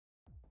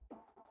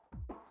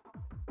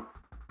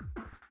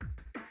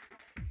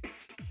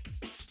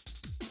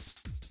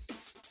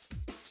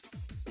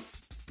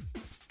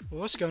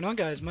What's going on,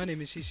 guys? My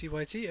name is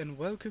CCYT and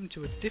welcome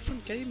to a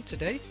different game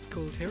today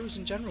called Heroes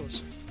and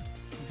Generals.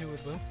 I'm here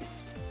with Will.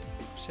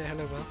 Say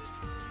hello, Will.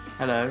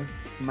 Hello,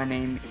 my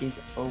name is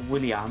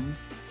William.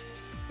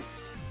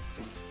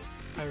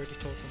 I already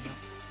told them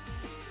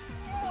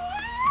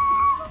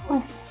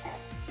that.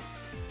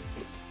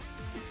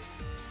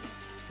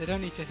 They don't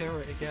need to hear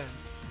it again.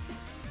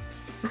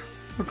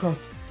 Okay.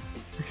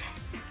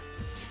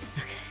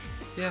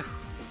 Yeah.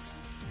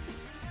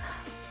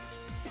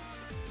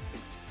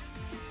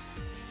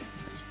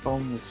 Let's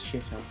bomb this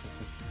shit out of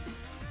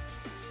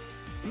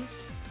them.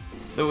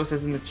 Look what it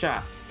says in the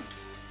chat.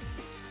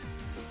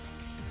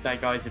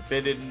 That guy's a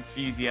bit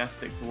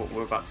enthusiastic for what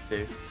we're about to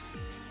do.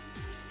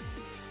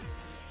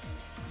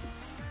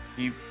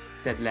 You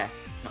said let,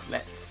 not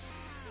let's.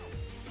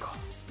 God,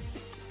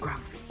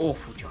 grammar's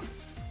awful, John.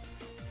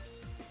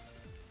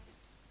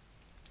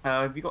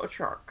 Have you got a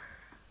truck?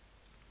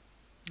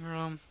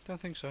 Don't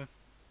think so.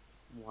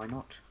 Why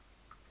not?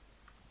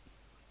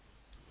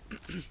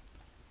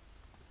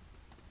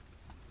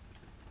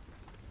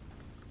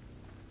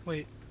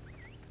 Wait.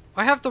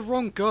 I have the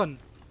wrong gun.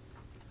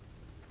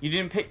 You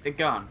didn't pick the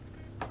gun.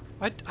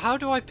 How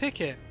do I pick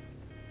it?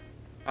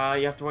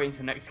 You have to wait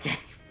until next game.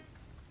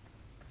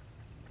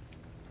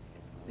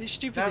 It's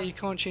stupid that you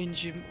can't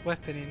change your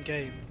weapon in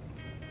game.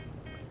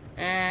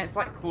 It's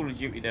like Call of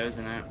Duty though,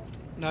 isn't it?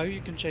 No, you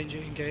can change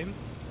it in game.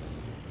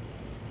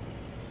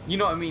 You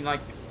know what I mean?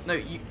 Like,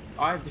 no,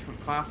 I have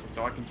different classes,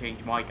 so I can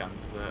change my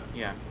guns, but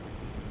yeah.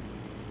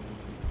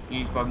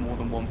 Used by more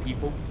than one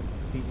people.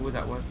 People, does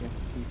that work? Yeah,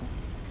 people.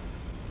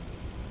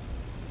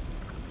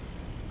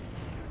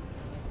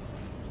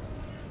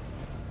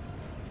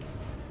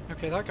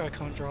 Okay, that guy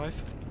can't drive.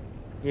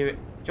 Yeah,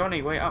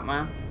 Johnny, wait up,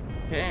 man.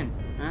 Get in,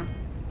 man.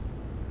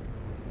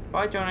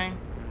 Bye, Johnny.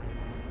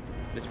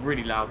 It's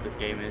really loud, this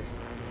game is.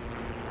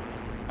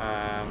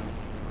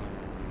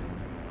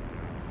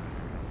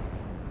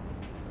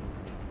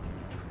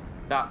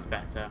 That's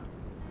better.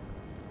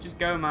 Just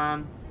go,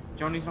 man.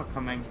 Johnny's not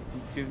coming.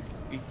 He's too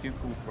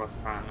cool for us,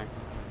 apparently.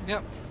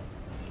 Yep.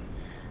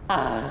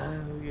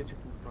 You're too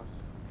cool for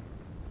us.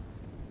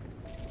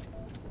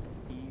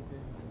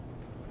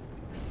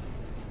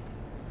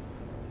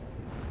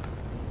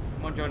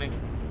 Come on, Johnny.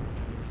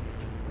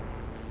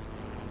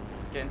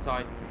 Get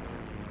inside.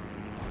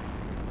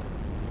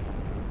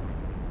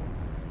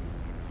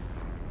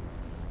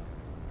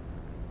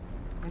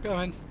 I'm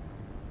going.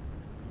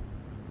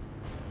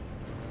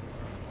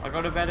 I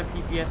got a better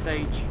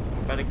PPSH,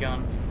 a better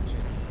gun.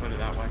 Just put it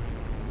that way.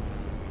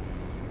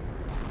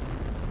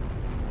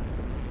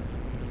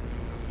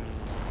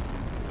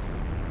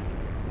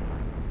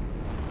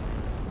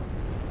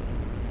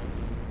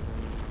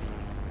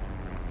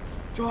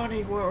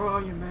 Johnny, where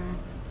are you, man?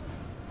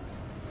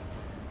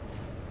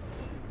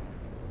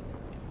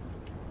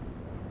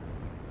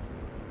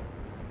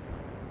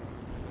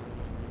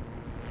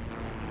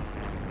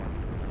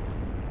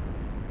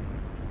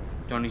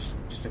 Johnny's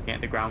just looking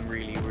at the ground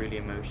really, really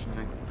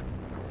emotionally.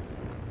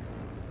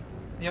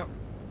 Yep.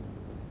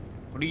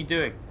 What are you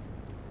doing?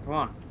 Come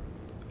on.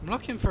 I'm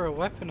looking for a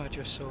weapon I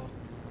just saw.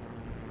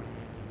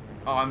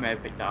 Oh, I may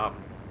have picked that up.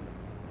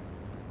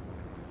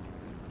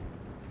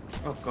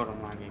 Oh god,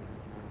 I'm lagging.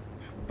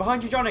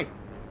 Behind you, Johnny!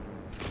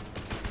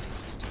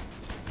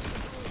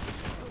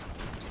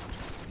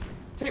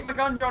 Take my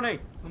gun, Johnny!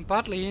 I'm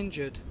badly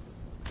injured.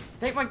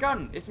 Take my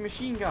gun! It's a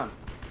machine gun.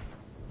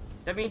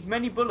 That means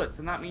many bullets,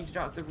 and that means you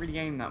don't have to really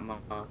aim that much.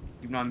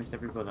 Even though I missed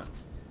every bullet.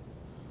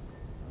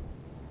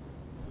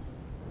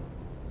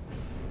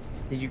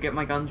 Did you get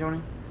my gun,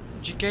 Johnny?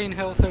 Did you gain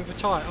health over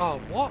time? Oh,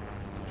 what?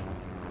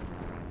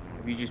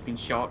 Have you just been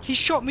shot? He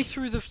shot me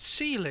through the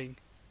ceiling.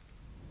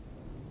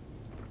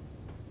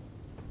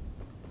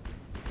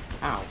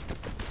 Ow.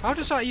 How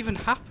does that even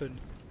happen?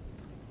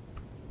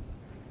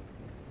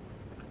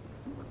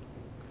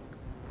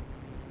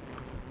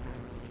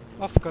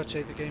 Oh, for God's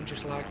sake, the game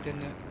just lagged,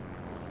 didn't it?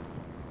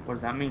 What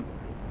does that mean?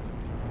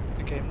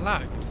 The game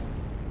lagged.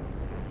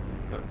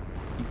 Look,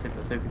 you said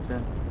that's so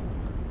concerned.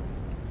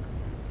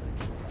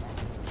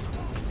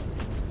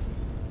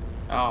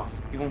 Oh,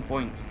 61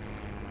 points.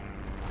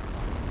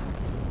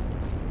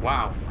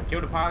 Wow, I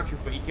killed a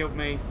paratrooper, but he killed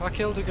me. I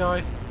killed a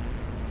guy.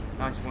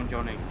 Nice one,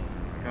 Johnny.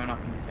 Going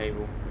up on the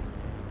table.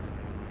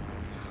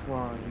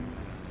 Why?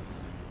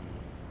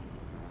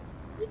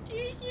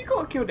 You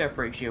got a kill death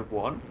ratio of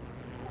 1.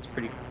 That's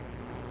pretty good.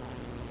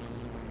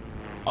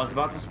 I was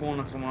about to spawn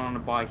on someone on a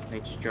bike and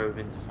they just drove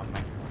into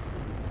something.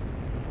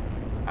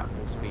 At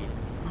full speed.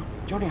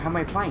 Johnny, I have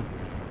my plane.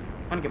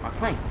 I'm gonna get my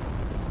plane.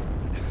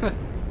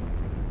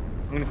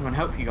 I'm gonna come and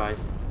help you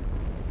guys.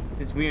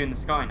 Since we're in the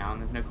sky now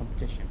and there's no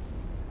competition.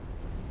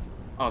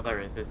 Oh,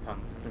 there is. There's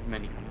tons. There's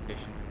many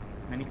competition.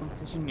 Many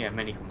competition? Yeah,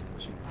 many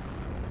competition.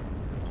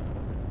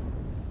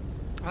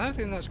 I don't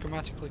think that's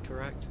grammatically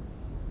correct.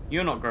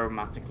 You're not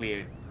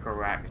grammatically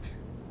correct.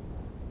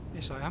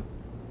 Yes, I am.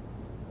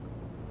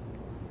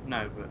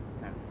 No, but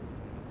no.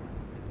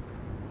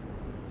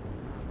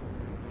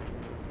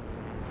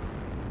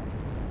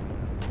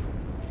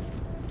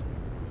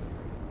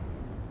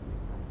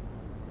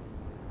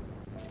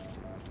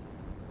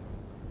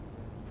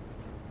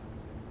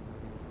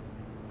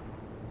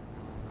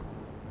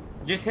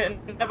 Just hit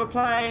another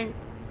plane.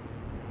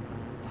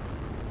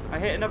 I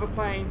hit another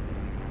plane.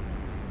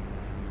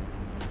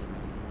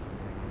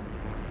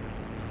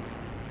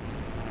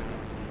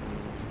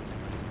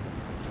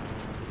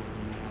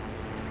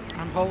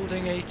 I'm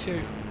holding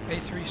A2.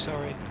 A3,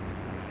 sorry.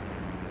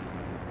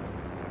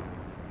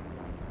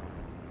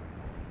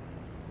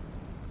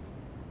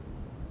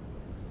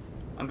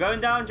 I'm going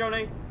down,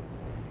 Johnny.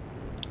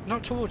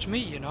 Not towards me,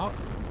 you're not.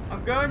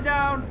 I'm going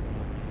down.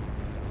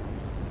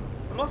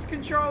 I lost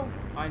control.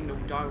 I will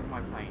die with my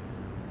plane.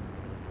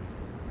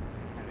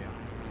 There we are.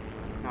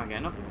 Now I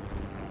get nothing.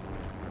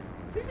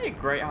 Isn't it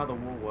great how the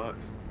wall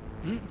works?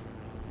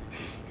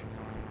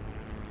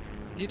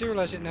 You do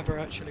realise it never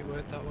actually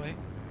worked that way?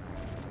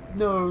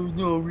 No,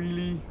 not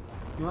really.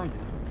 No, I know.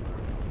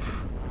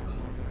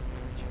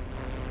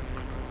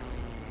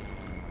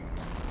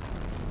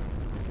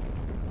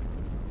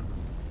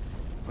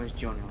 Where's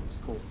Johnny on the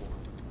scoreboard?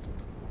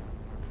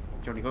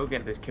 Johnny, go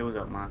get those kills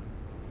up, man.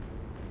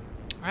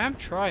 I am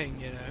trying,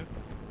 you know.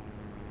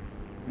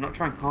 You're not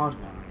trying hard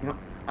enough.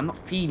 I'm not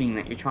feeling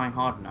that you're trying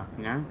hard enough,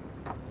 you know?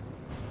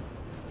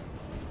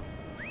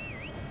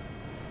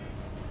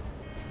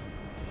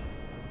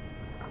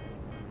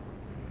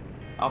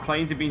 Our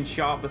planes are being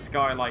shot up the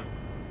sky like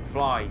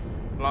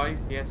flies.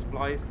 Flies? Yes,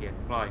 flies.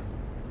 Yes, flies.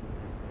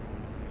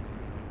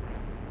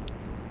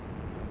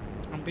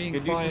 I'm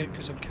being quiet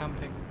because I'm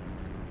camping.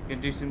 You're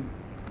gonna do some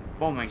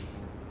bombing.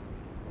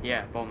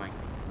 Yeah, bombing.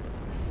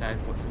 That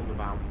is what it's all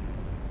about.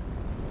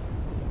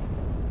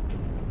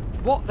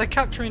 What? They're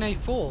capturing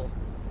A4?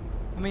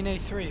 I mean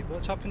A3.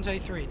 What's happened to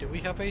A3? Do we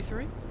have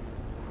A3?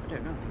 I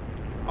don't know.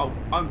 Oh,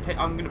 I'm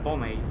gonna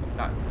bomb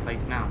that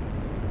place now.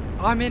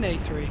 I'm in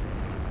A3.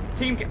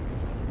 Team kill.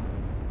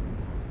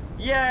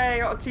 Yay! I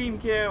got a team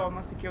kill. I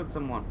must have killed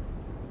someone.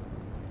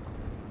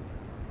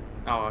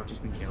 Oh, I've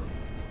just been killed.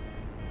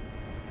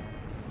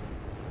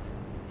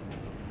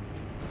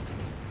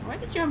 Why are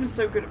the Germans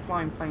so good at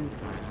flying planes,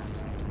 can I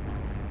ask?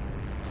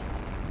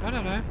 I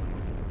don't know.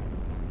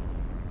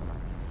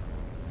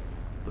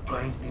 The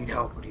planes need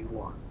help. What do you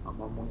want? I'm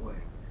on my way.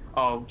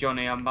 Oh,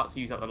 Johnny, I'm about to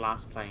use up the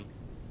last plane.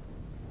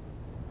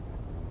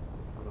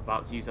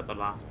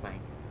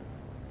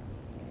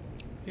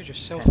 You're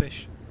just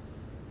selfish.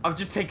 I've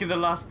just taken the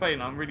last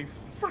plane. I'm really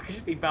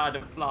suckishly bad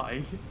at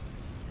flying.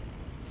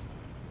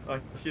 I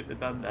shouldn't have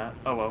done that.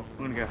 Oh well,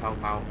 I'm gonna go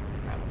help out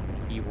at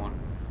E1.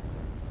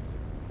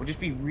 We'll just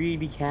be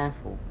really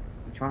careful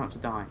and try not to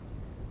die.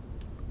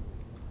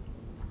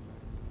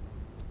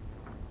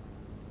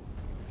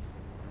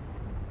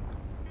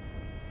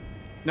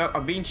 No,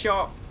 I've been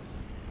shot.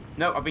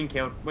 No, I've been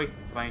killed. Wasted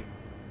the plane.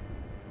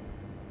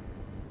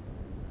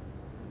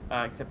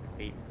 Except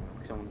defeat,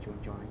 because I want to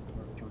join Johnny.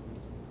 Wherever Johnny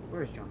is.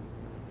 Where is Johnny?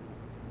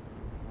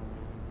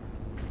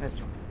 There's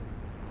Johnny.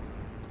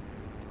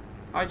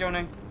 Hi,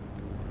 Johnny.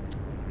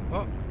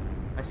 What?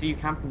 I see you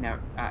camping now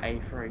at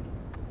A3.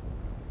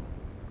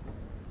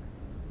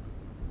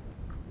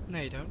 No,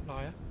 you don't,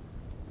 liar.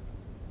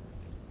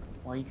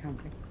 Why are you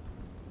camping?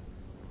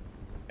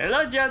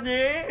 Hello,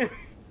 Johnny!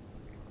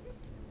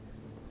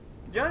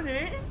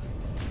 Johnny!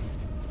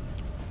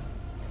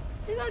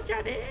 Hello,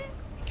 Johnny!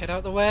 Get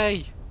out the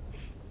way!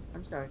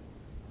 I'm sorry.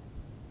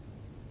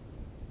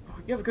 Oh,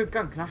 you have a good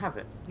gun, can I have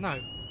it? No.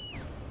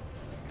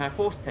 Can I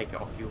force take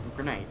it off you with a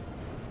grenade?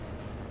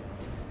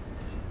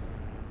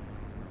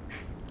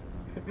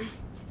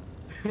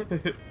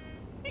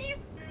 Please!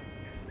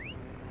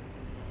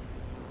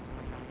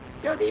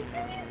 Johnny,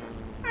 please!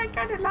 I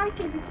kinda like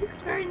it, it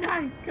looks very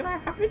nice. Can I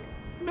have it?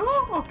 No?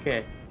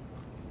 Okay.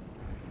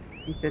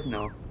 He said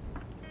no.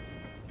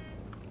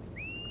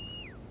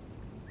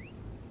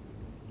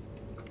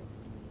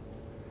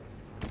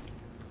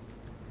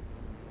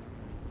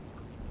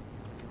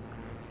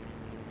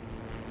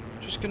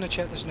 Just gonna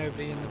check there's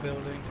nobody in the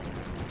building.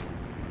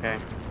 Okay.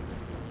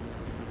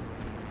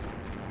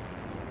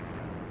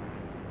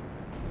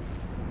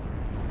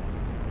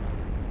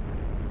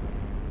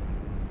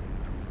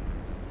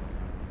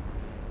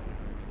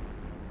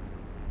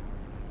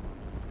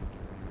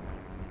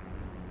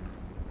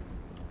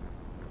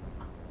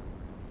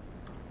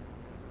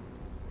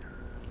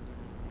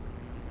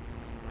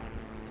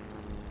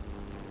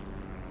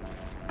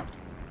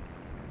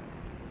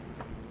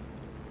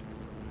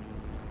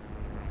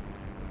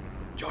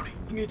 Johnny,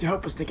 you need to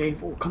help us to gain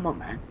 4. Come on,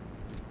 man.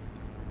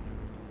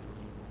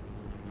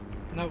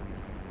 No.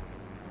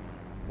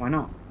 Why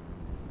not?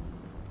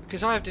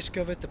 Because I have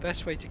discovered the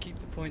best way to keep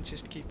the points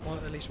is to keep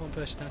at least one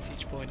person at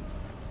each point.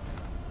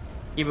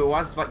 Yeah, but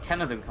why does like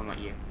 10 of them come at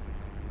you?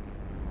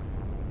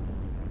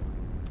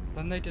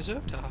 Then they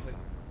deserve to have it.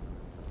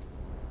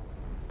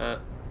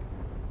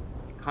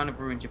 It kind of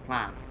ruined your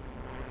plan,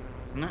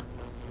 doesn't it?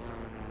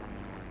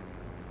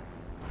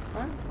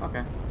 Oh,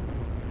 okay.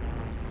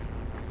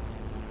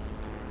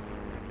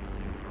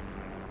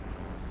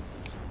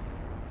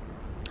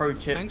 Pro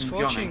tip Thanks from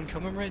for Johnny. watching.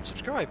 Comment, rate,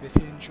 subscribe if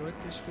you enjoyed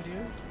this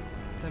video.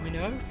 Let me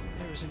know.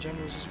 Heroes and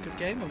Generals is a good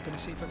game. I'm going to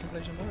see if I can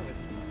play some more of it.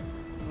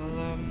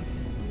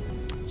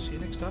 I'll see you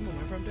next time on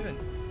whatever I'm doing.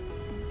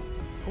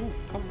 Oh,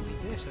 probably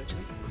this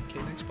actually. Okay,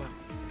 next bye.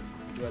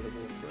 where the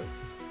water is.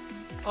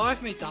 Oh,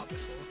 I've made that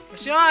before.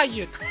 See, ah,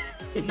 you.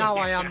 Now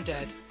I am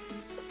dead.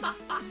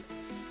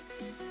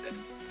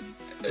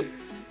 Where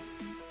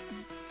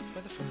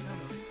the fuck am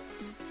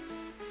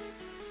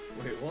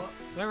I? Wait, what?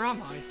 Where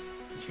am I?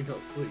 Did you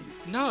not sleep?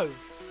 No.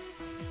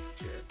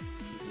 Shit.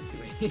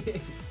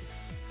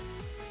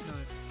 No.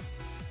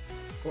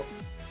 What?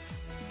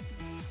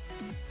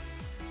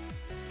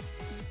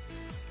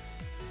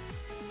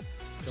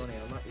 Johnny,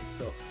 I'm at your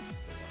stuff.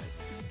 So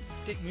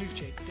like... Dick move,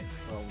 Jake. Dick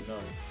move. Oh no.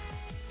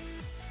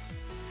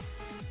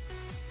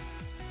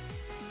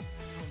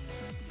 Oh no.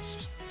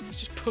 He's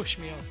just pushed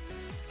me off.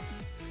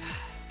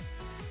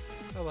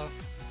 Oh well.